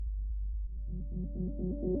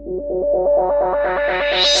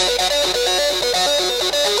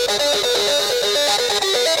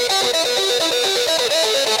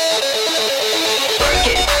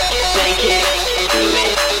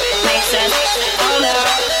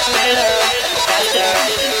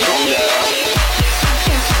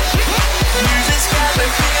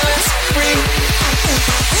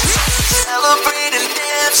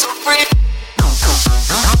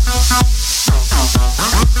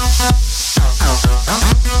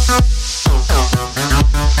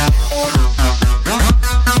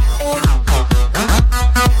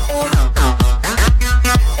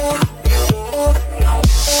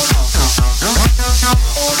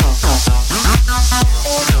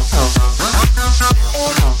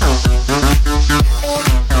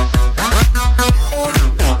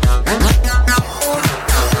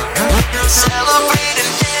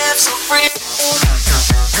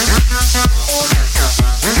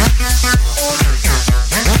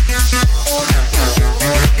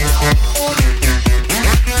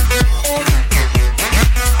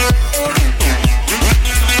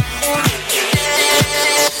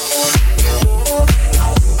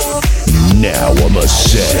Now on the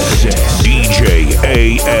set, DJ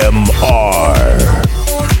AMR.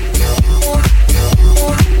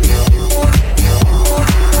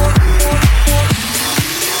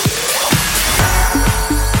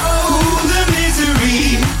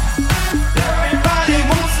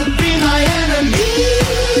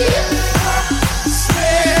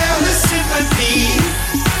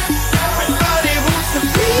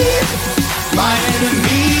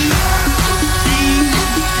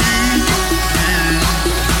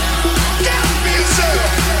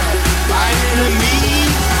 Me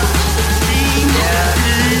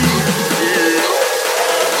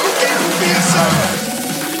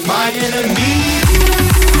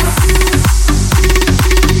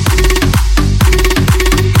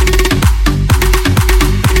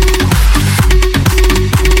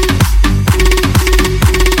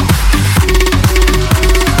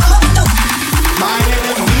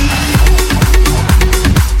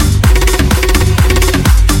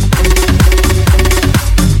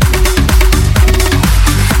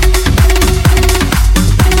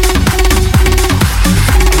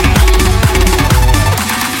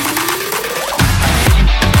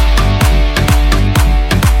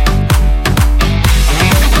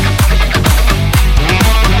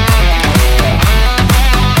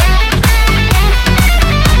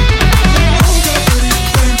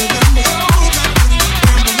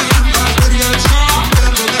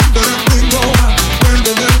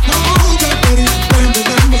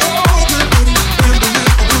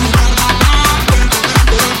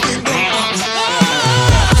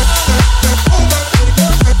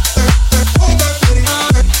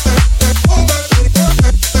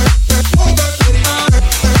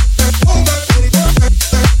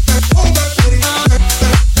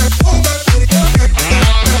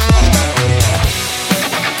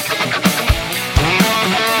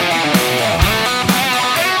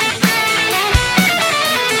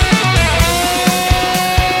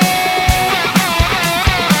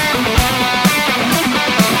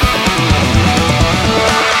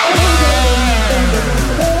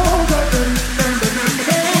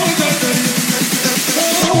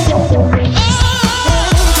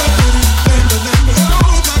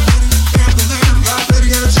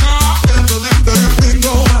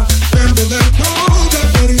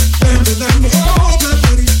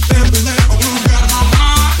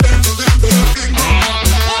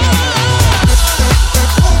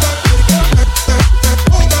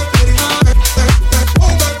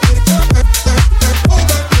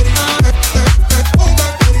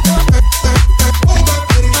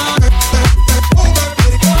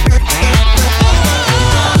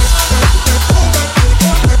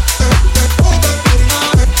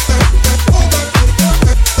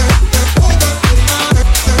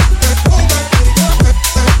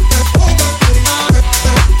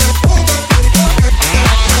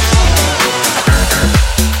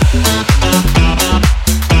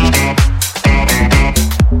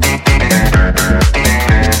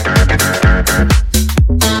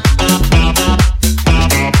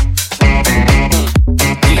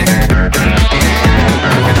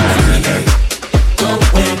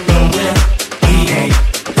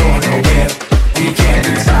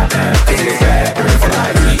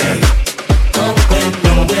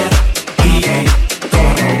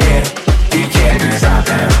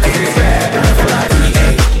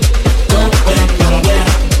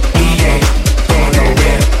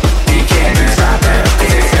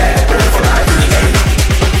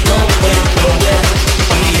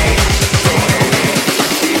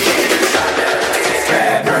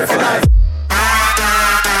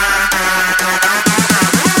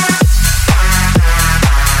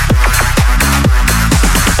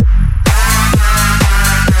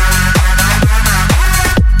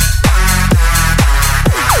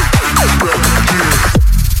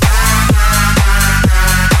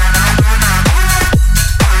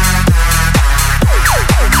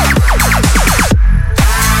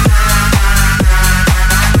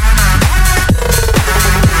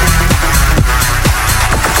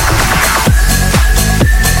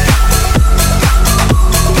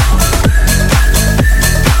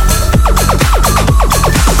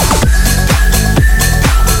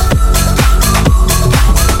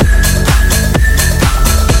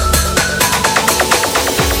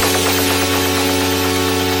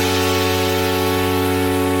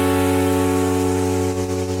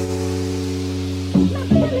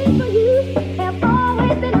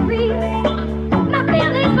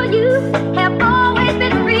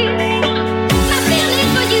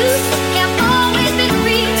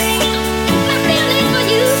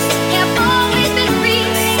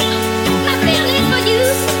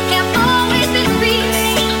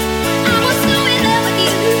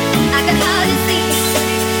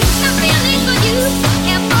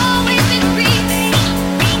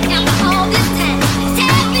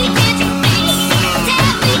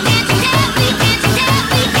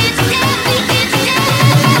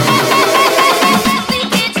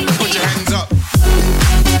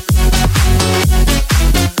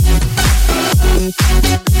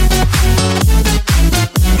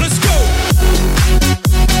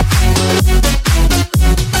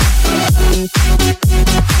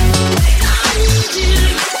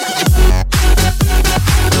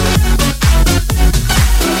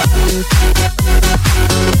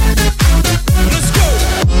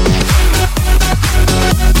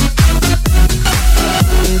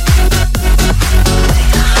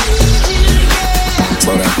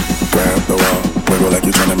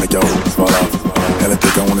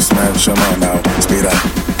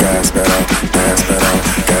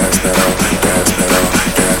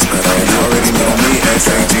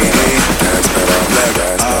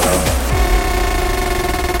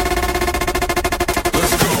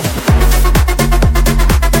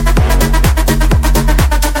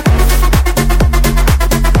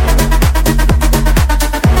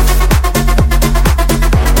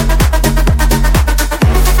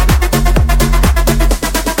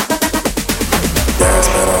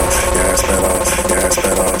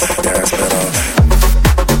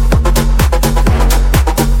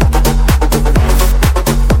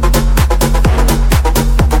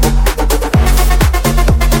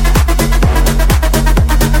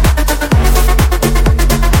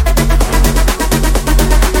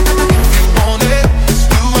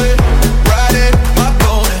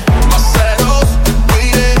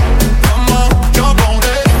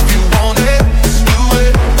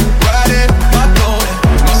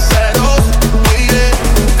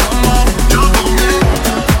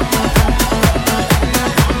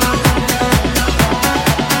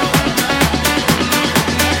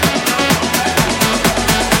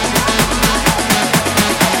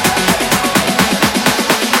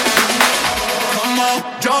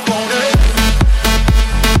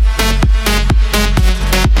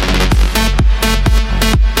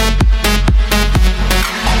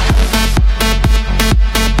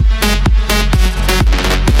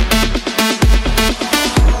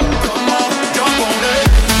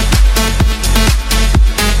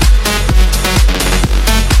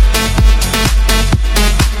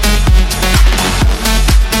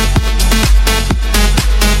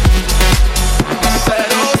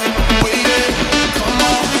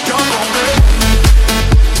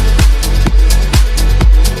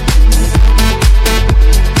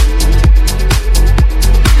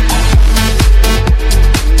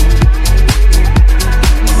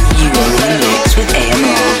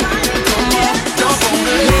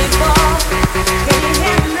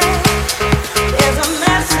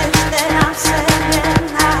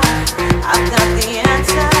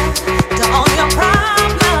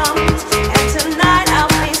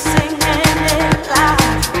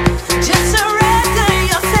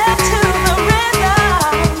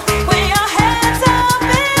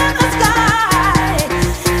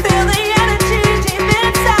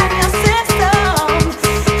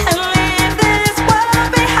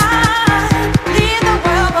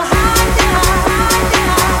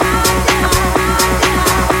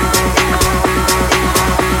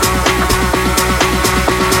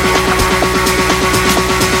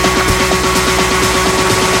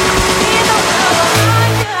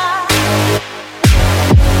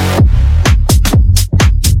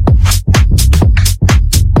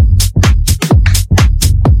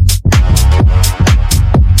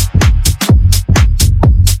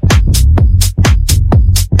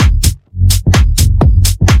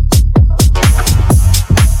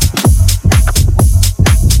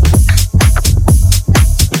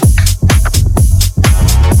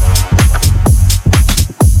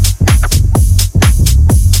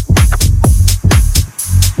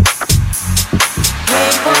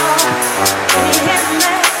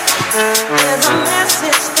There's a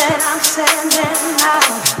message that I'm sending out.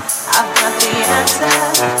 I've got the answer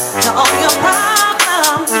to all your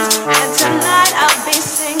problems, and tonight I'll be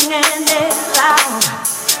singing it loud.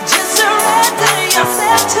 Just surrender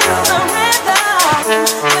yourself to the rhythm.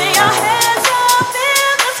 Put your hands up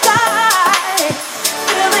in the sky.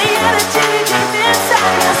 Feel the energy deep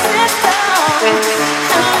inside your system.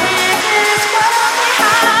 And leave this world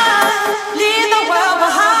behind. Leave the world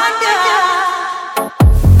behind you.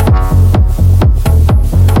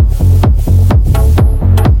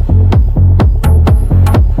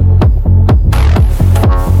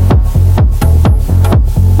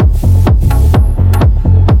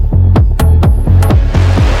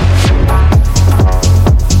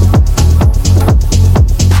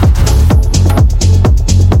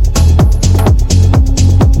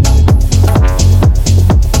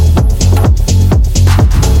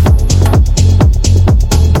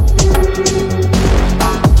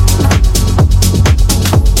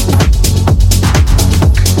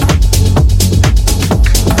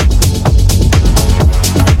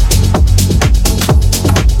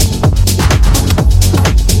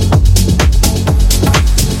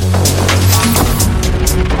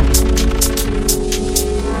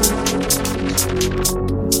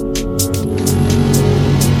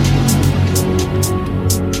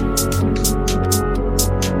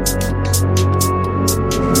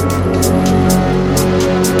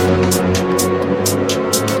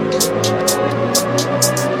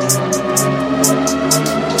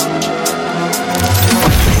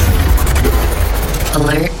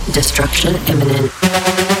 Destruction imminent.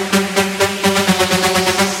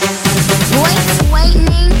 Boy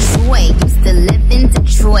named Troy used to live in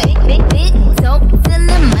Detroit. Big dope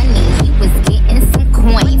dealing money, he was getting some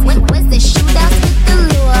coins. Was the shootouts with the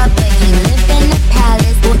law, but he lived in the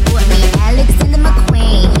palace. Bought me Alexander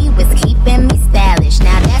McQueen, he was keeping me stylish.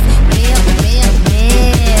 Now that's real.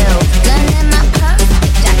 Gun in my purse,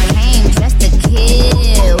 bitch, I came dressed to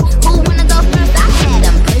kill. Who wanna go first? I had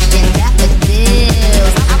him pushing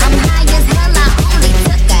daffodils. I'm high as hell, I only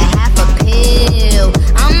took a half a pill.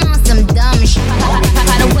 I'm on some dumb shit.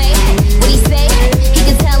 By the way, what he say? He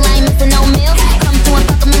can tell I ain't missing no meal. Come to and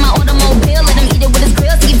fuck him in my automobile. Let him eat it with his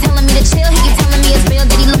grills. He keep telling me to chill. He keep telling me it's real.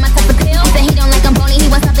 Did he love my type of pill? He said he don't like I'm bony. He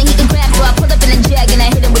wants something he can grab. So I pull up in a jag and I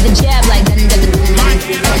hit him with a jab like dun dun dun.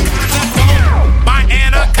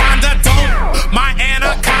 My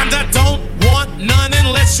anaconda don't want none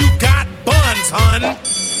unless you got buns, hun. Oh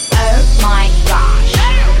my gosh,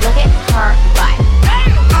 look at her butt.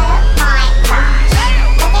 Oh my gosh,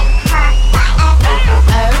 look at her butt.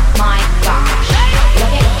 Oh my gosh,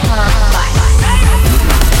 look at her butt.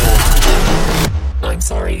 I'm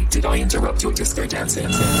sorry, did I interrupt your disco dancing?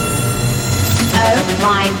 Oh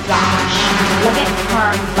my gosh, look at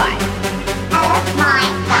her butt. Oh my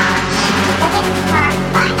gosh, look at her butt.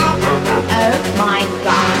 Oh my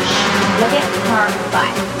gosh, look at her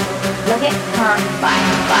butt. Look at her butt.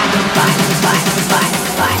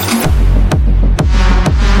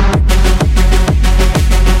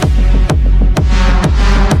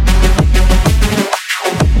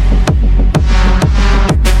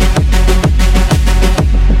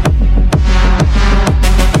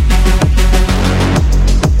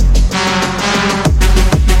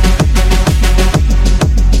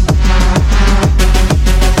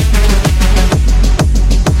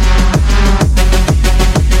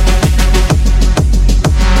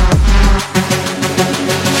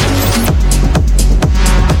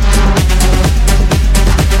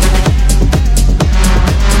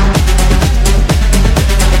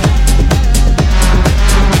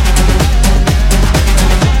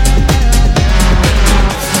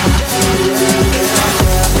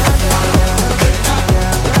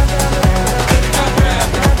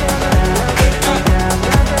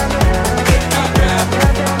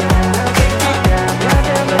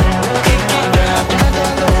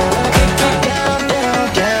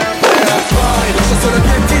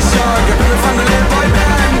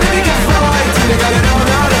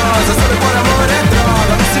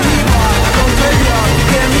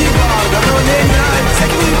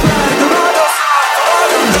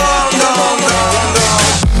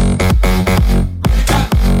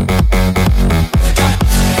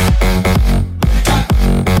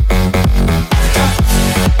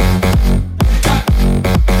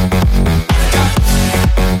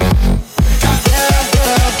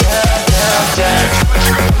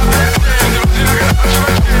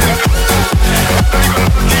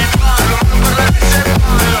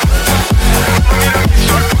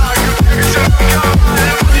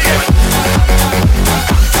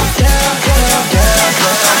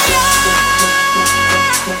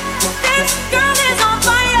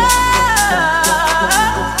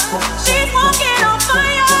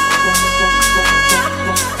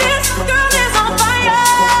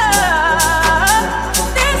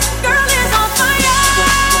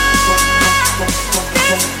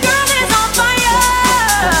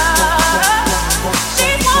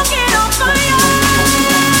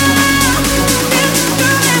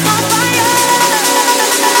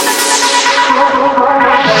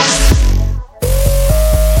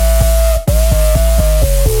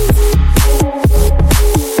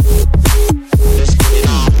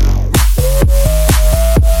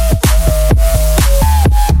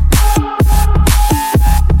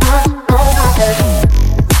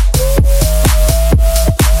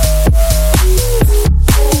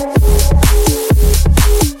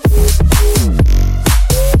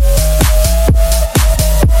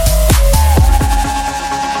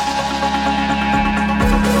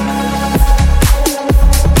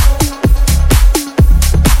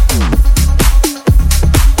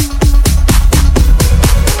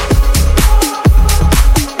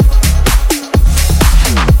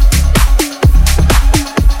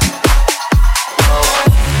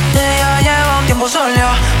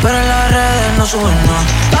 no sube nada.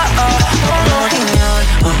 Todo genial.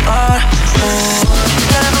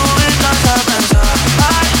 Quieres ubicarte a pensar.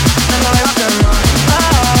 Ay, no me va a quemar.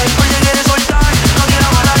 Ay, porque quieres soltar. No quiero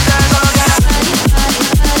amarrarte, solo quiero.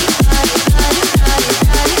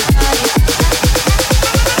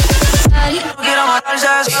 No quiero amarrarse,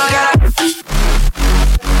 solo quiero.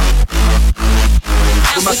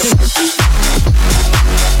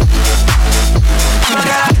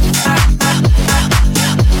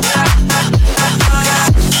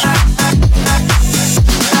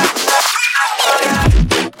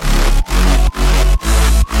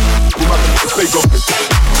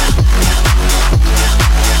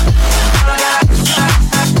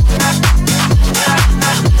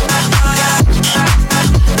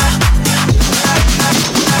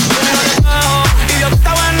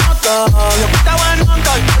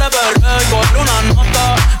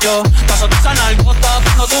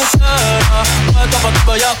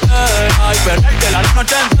 Y perderte la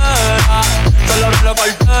noche entera. Solo abrí la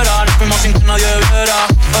cartera, nos fuimos sin que nadie viera.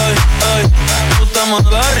 Ey, ey, tú te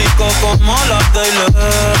mueves rico como la Taylor.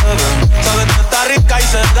 Sabes que está rica y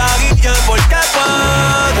se da guille porque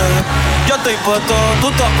puede. Yo estoy puesto, tú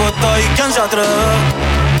estás puesto y ¿quién se atreve?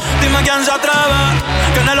 Dime quién se atreve.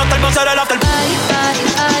 Que en el hotel va a ser el after.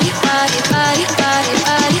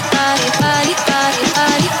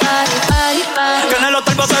 Que en el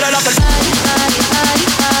hotel va a ser el after.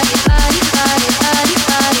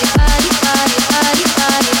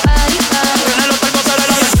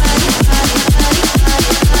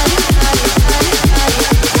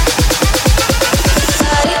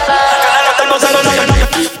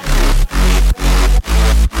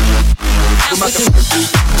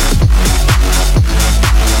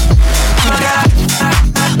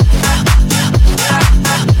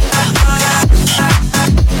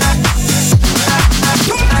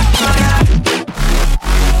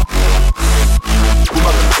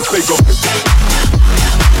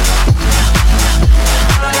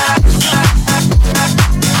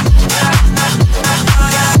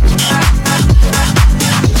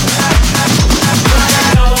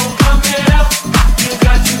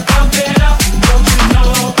 Don't you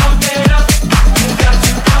know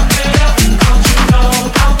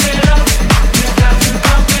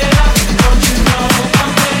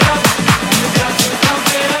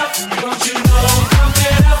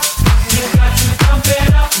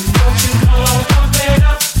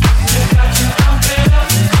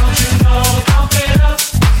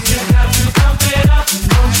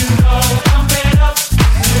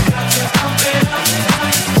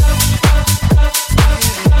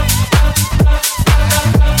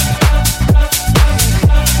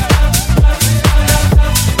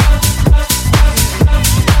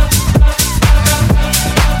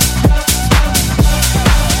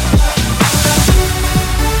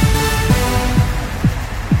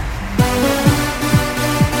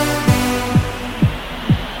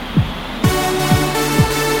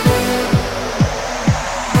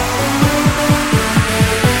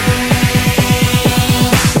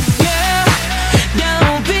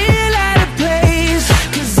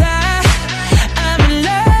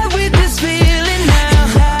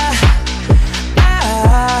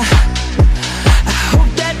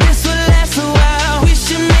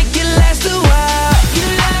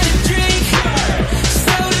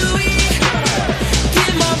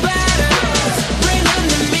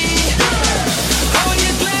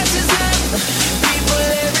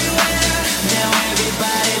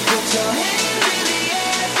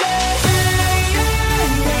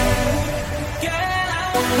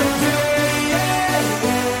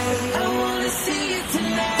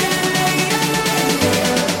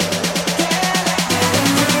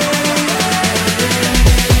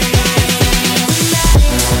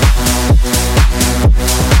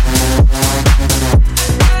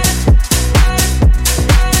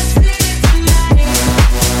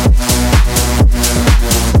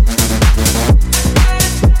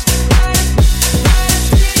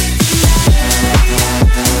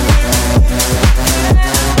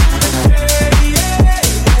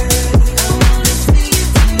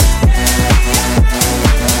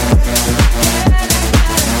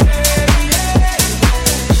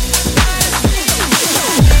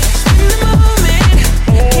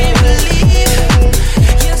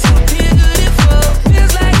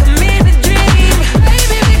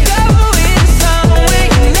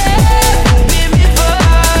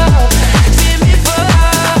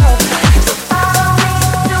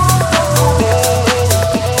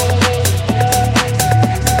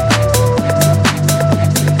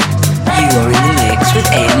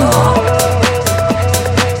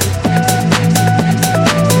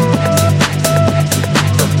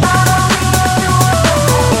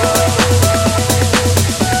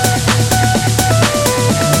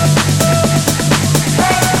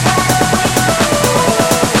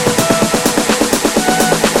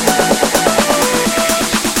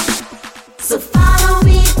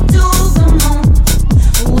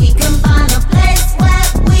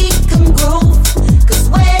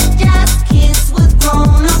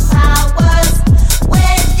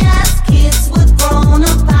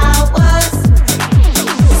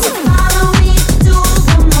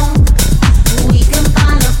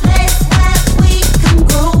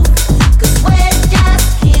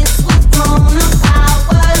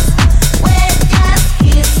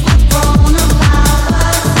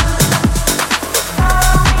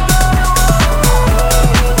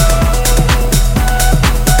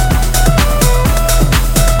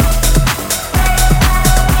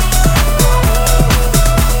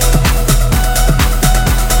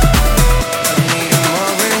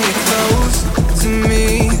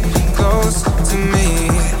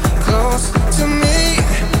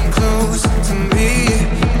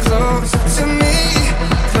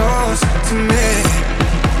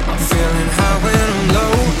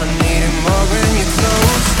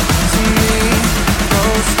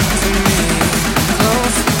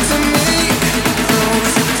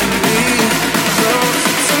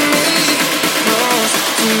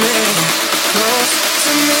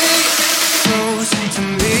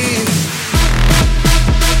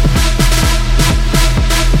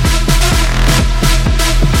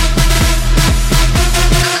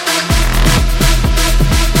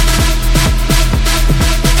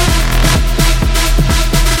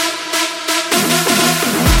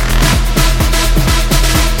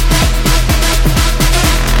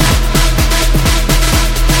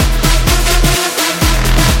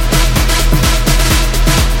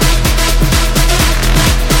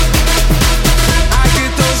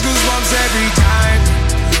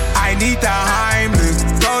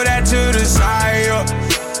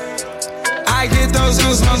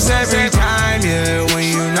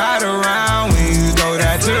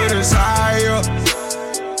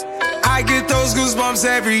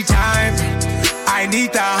every time. I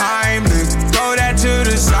need the Heimlich, throw that to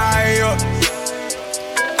the side.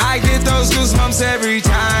 I get those goosebumps every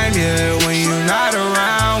time, yeah. When you're not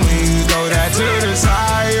around, when you throw that to the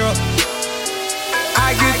side.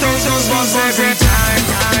 I get those goosebumps every time,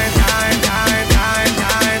 time, time, time, time,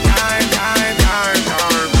 time, time, time, time, time.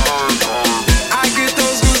 I get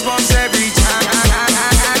those goosebumps every time.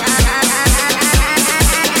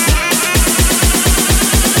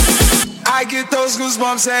 I get those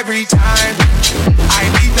goosebumps every time. I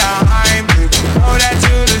need the Heimlich, throw that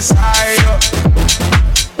to the side.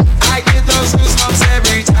 I get those goosebumps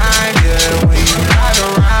every time, yeah. When you're not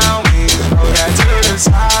around, when you throw that to the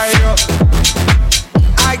side.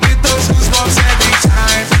 I get those goosebumps every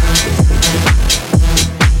time.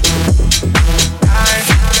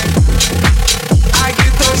 I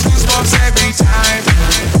get those goosebumps every time.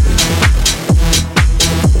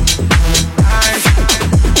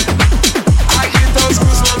 I get those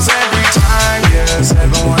goosebumps every time, yeah.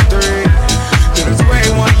 713 to the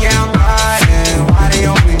 281, yeah, I'm riding. Why they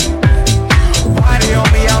on me? Why they on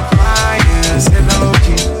me? I'm crying, sipping low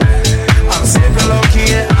key. I'm sipping low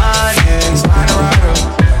key and onions, riding right up.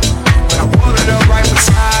 When I'm pulling up right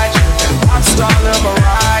beside you, I'm stalling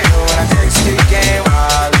Mariah. When I text the game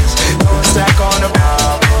wireless, throw a stack on the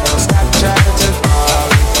Bible, no Snapchat to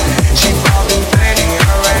Molly. She called me plenty,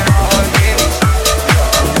 her and her guineas.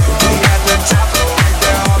 We at the top, right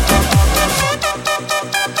there on top.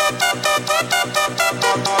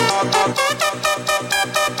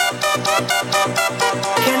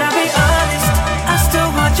 Can I be honest? I still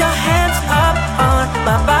want your hands up on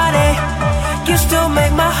my body. You still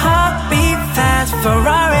make my heart beat fast.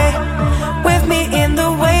 Ferrari with me in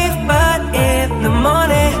the wave, but in the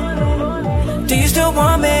morning. Do you still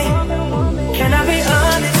want me? Can I be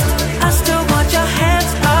honest? I still want your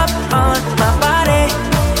hands up on my body.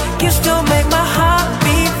 You still make my heart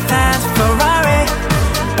beat fast. Ferrari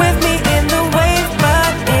with me in the wave,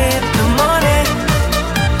 but in the morning.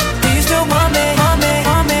 Do you still want me?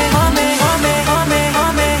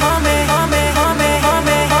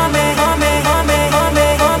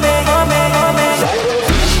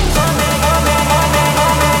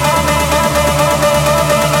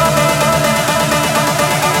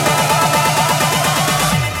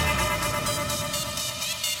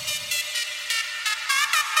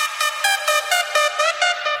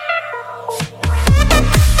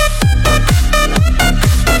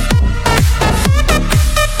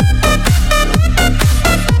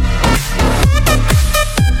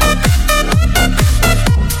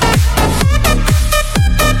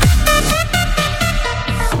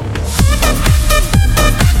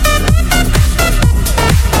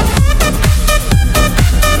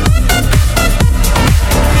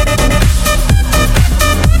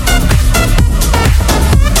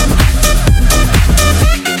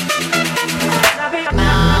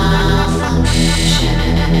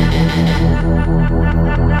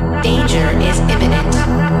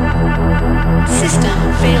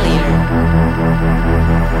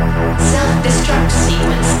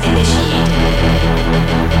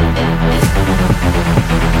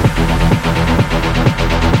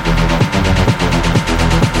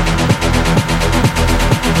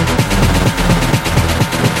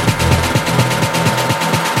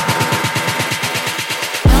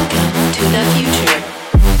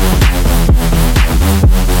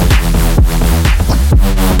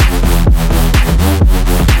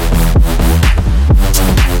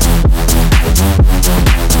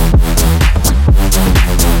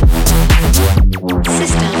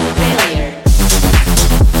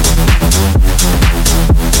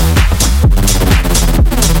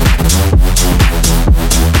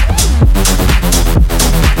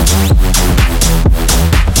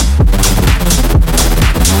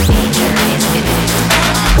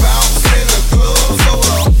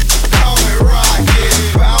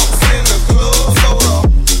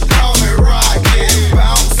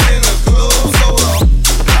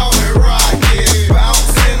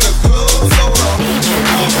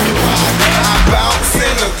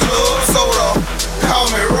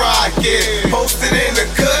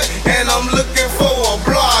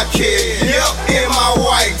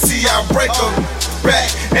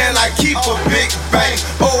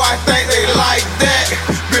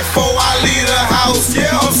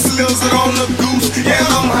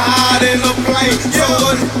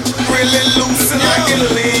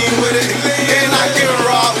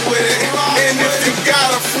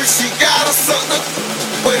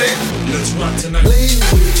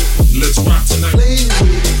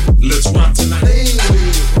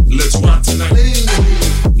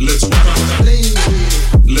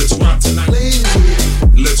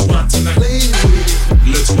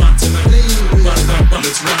 Let's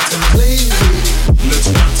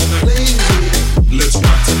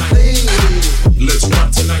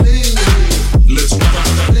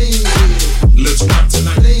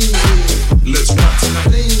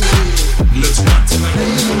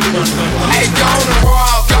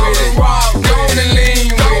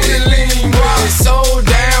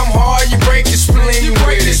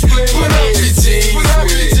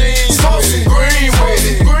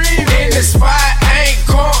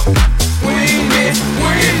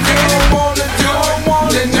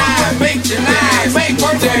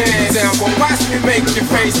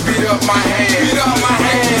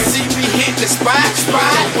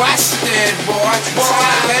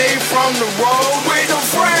roll with them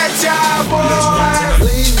fragile boys.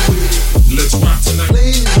 Let's rock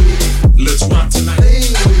tonight. Let's rock tonight.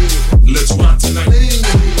 Let's rock tonight.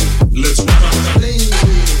 Let's rock tonight.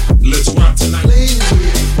 Let's rock tonight.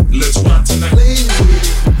 Let's rock tonight. Let's rock tonight.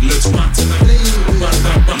 Let's rock tonight. Let's rock tonight.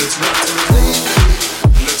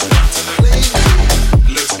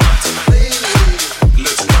 Let's rock tonight.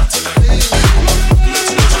 Let's rock tonight. Let's rock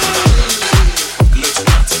tonight. Let's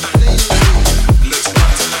rock tonight. Let's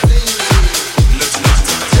rock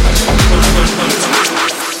tonight.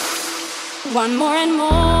 One more and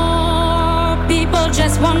more people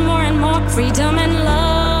just want more and more freedom and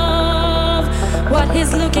love. What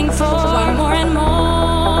he's looking for. One more and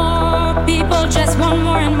more people just want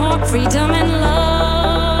more and more freedom and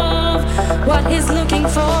love. What he's looking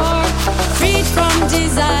for. Freed from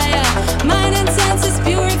desire, mind and senses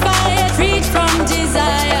purified. Freed from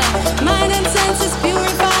desire, mind and senses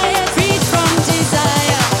purified. Freed from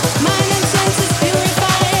desire, mind and senses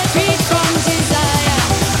purified. Freed from desire.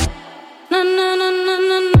 Na na na na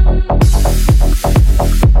na na.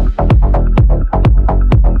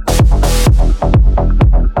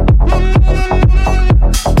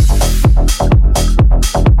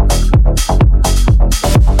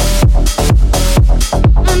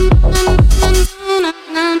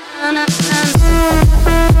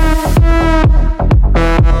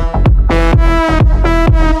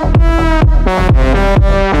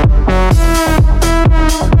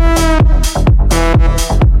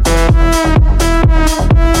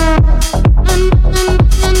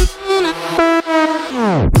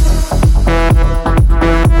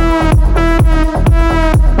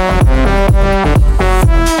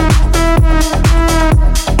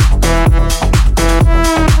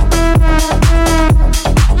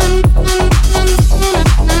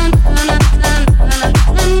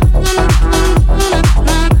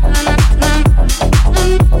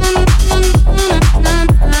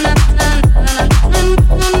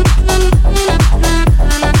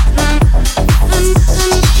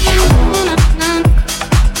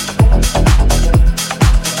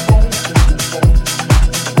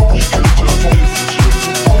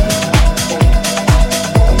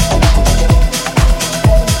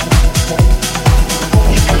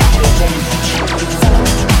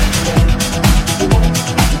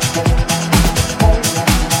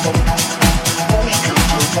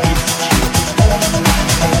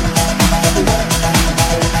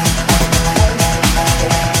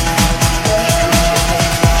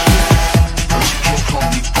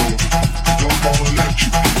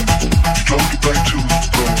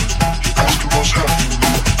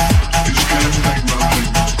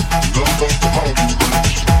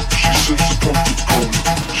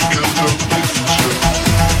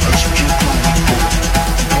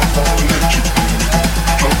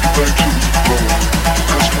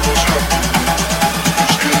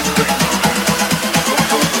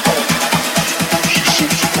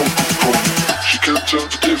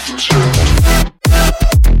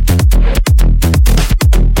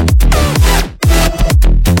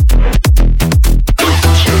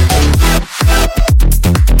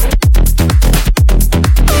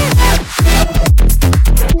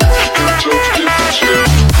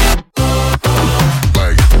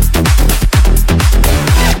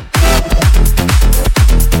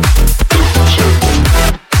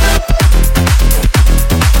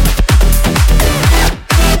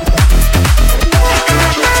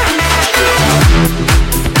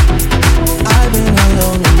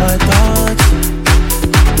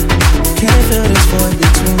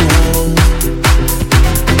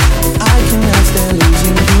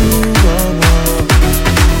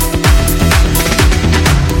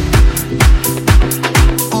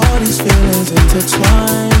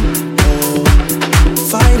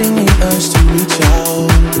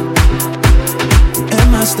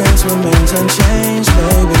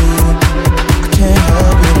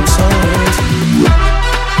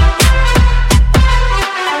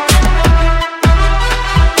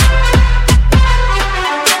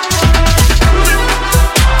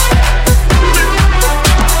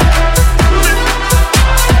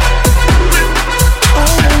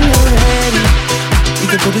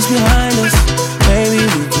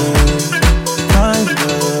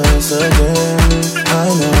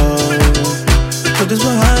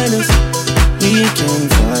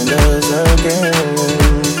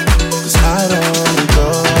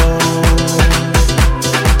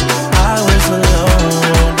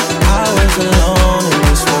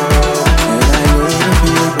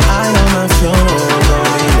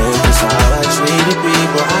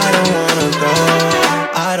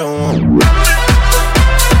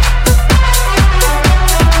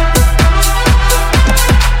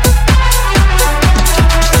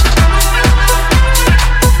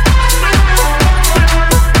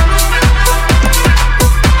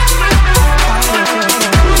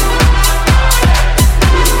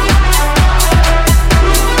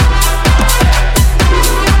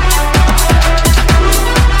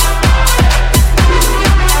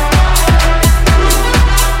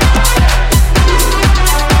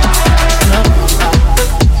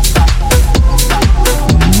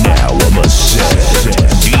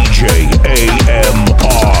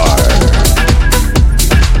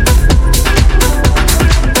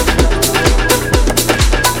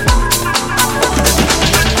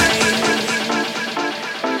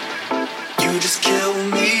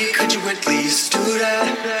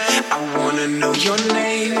 wanna know your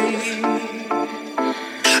name.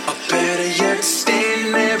 Or better yet,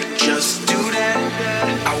 stay there, just do that.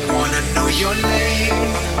 I wanna know your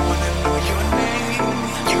name. I wanna know your name.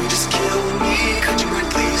 You just kill me, could you at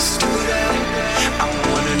least do that? I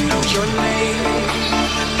wanna know your name. I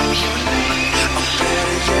wanna know your name. Or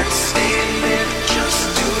better yet, stay there, just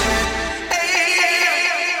do that.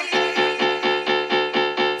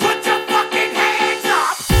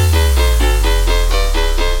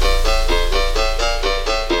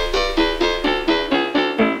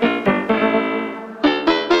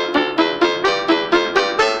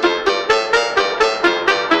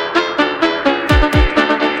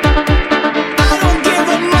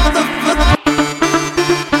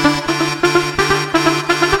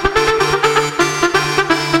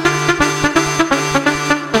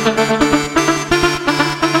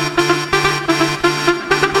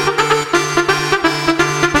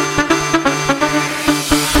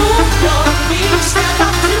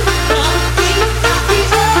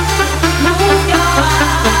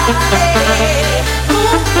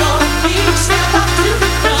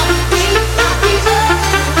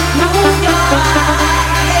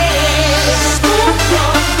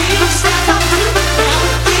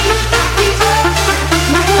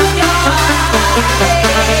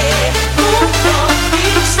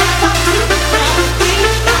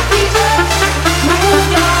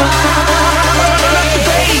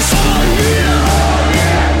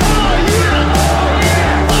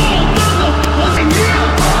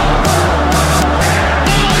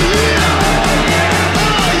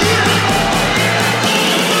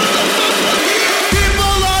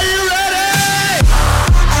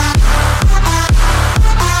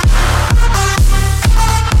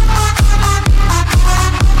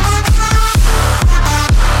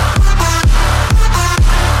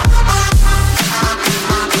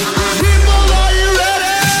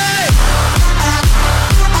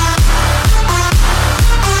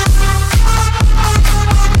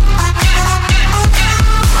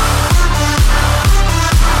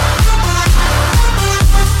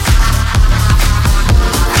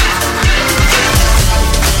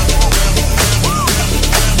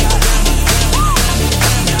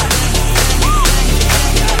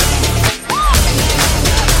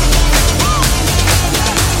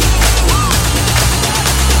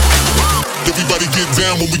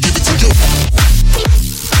 When we give it to you.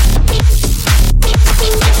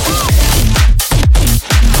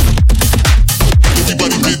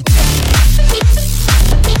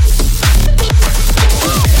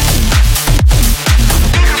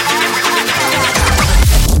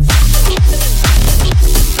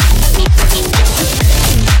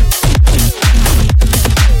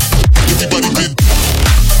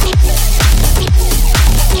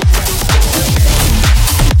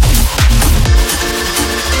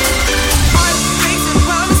 I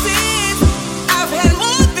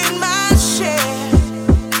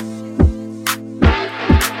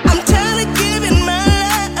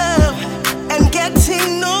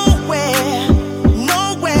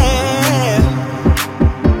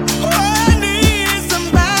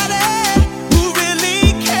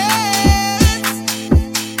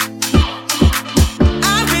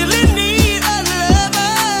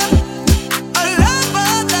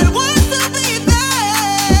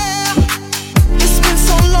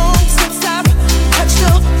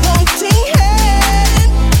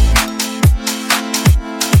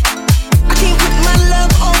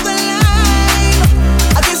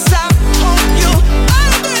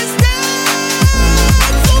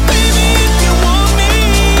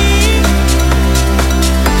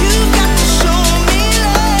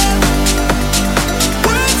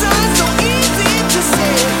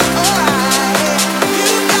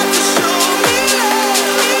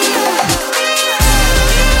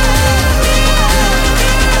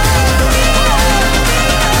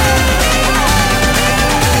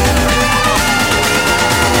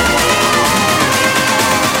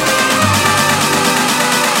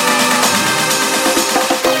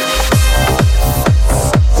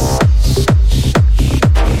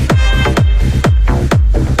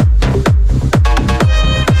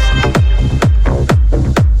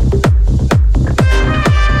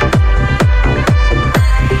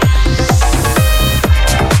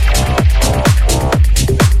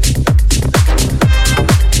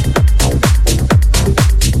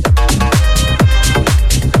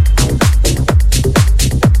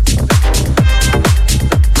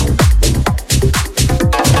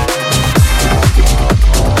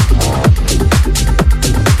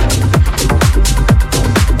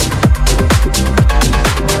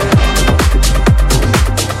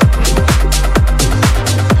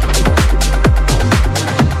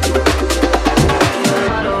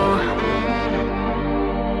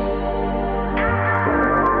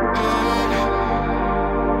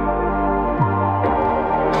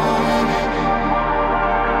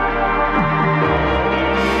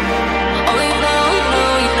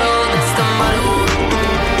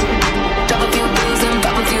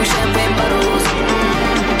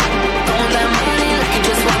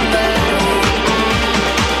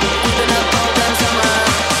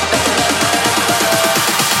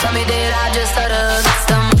did I just utter?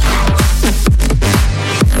 Some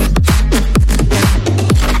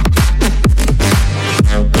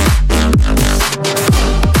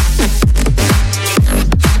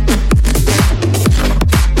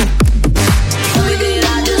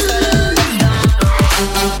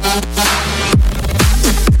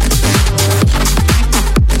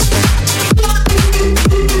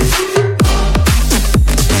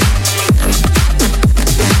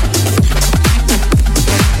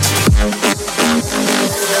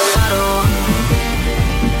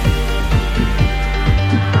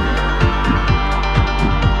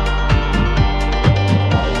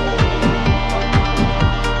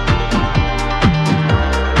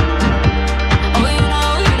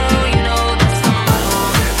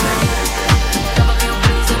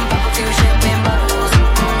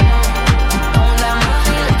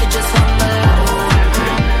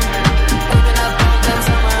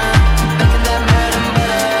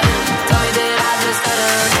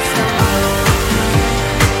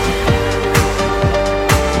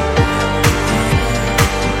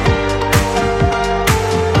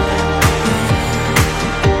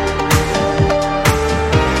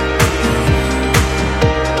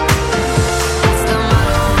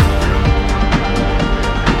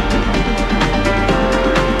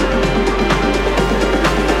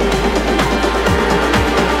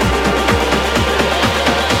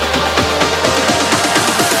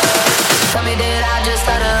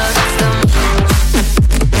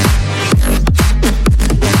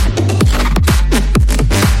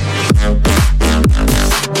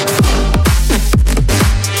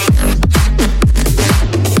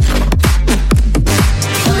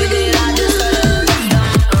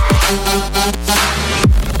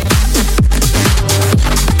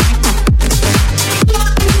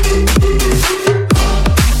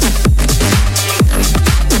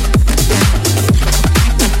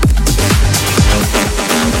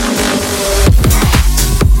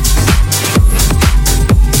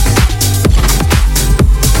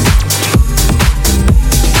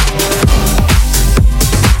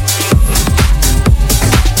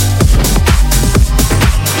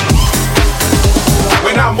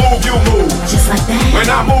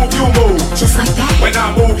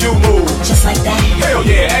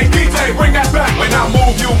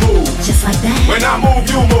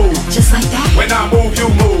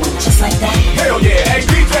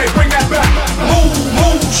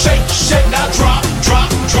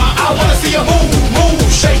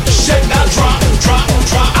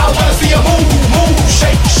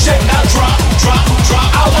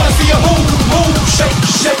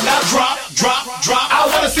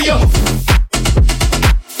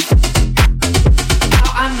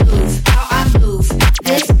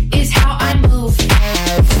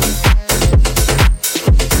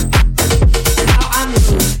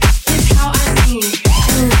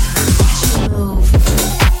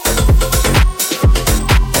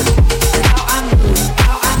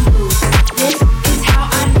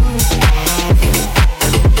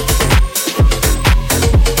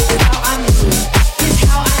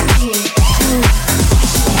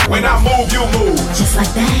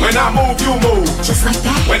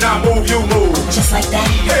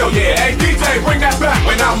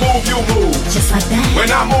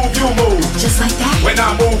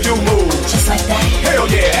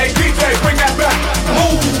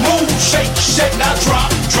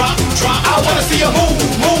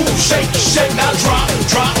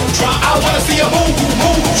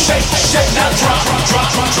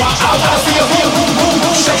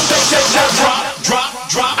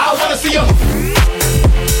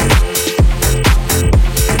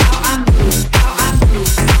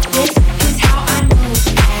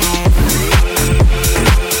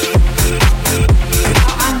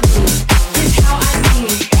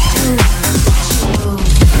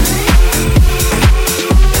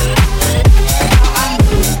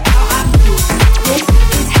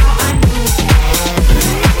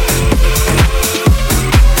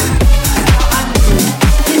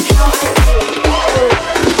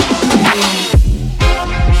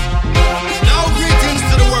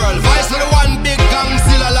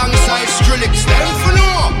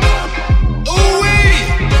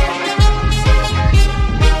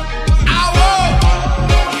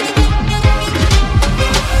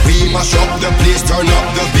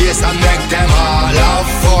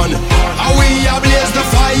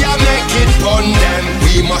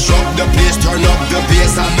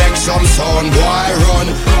some sound, boy, run.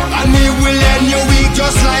 And we will end your week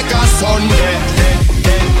just like a Sunday.